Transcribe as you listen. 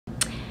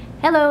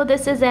Hello,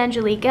 this is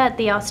Angelica at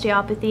the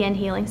Osteopathy and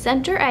Healing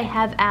Center. I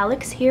have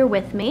Alex here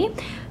with me.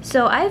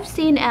 So I've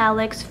seen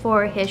Alex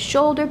for his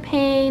shoulder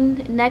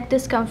pain, neck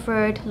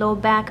discomfort, low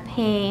back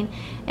pain,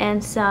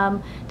 and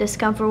some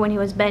discomfort when he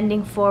was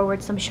bending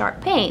forward, some sharp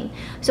pain.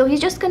 So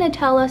he's just going to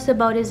tell us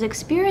about his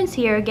experience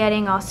here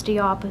getting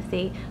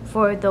osteopathy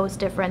for those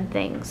different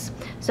things.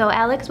 So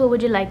Alex, what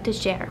would you like to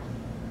share?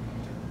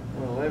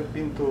 Well, I've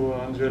been to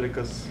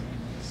Angelica's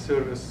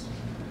service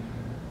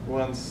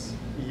once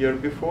a year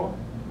before,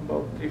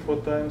 about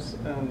 3-4 times,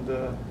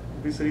 and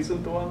this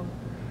recent one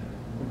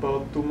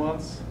about 2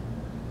 months,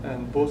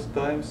 and both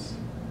times,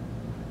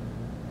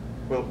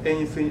 well,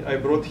 anything I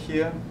brought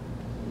here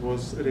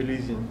was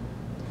releasing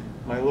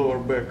my lower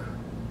back.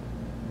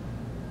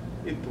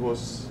 It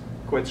was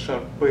quite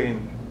sharp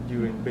pain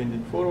during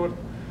bending forward.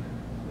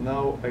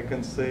 Now I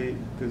can say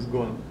it is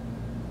gone.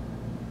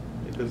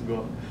 It is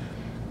gone.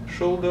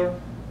 Shoulder,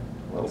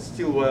 well,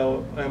 still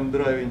while I'm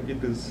driving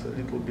it is a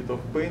little bit of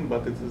pain,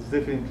 but it is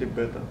definitely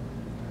better,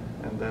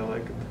 and I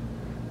like it.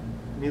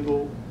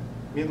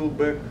 Middle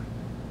back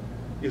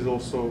is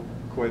also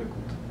quite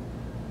good.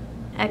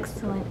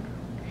 Excellent.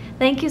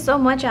 Thank you so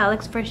much,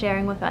 Alex, for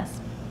sharing with us.